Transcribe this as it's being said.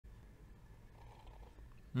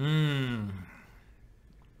Needed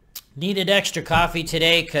extra coffee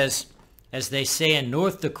today because, as they say in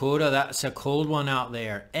North Dakota, that's a cold one out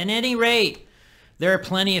there. At any rate, there are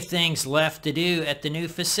plenty of things left to do at the new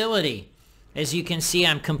facility. As you can see,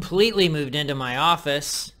 I'm completely moved into my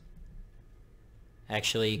office.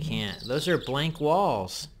 Actually, you can't. Those are blank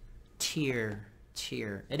walls. Tear.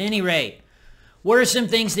 At any rate, what are some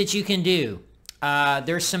things that you can do?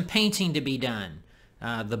 There's some painting to be done.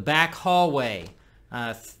 The back hallway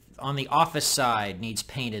on the office side needs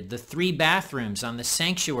painted. The 3 bathrooms on the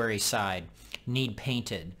sanctuary side need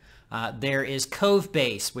painted. There is cove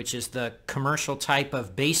base, which is the commercial type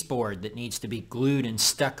of baseboard that needs to be glued and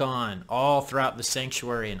stuck on all throughout the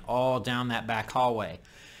sanctuary and all down that back hallway.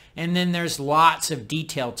 And then there's lots of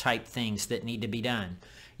detail type things that need to be done.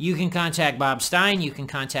 You can contact Bob Stein. You can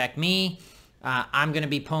contact me. I'm going to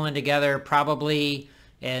be pulling together probably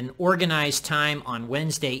an organized time on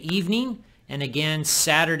Wednesday evening and again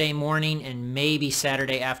Saturday morning and maybe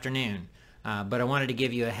Saturday afternoon. But I wanted to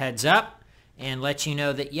give you a heads up and let you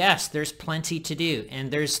know that yes, there's plenty to do.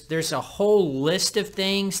 And there's a whole list of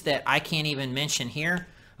things that I can't even mention here,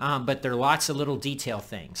 but there are lots of little detail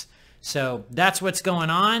things. So that's what's going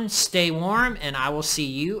on. Stay warm, and I will see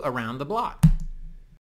you around the block.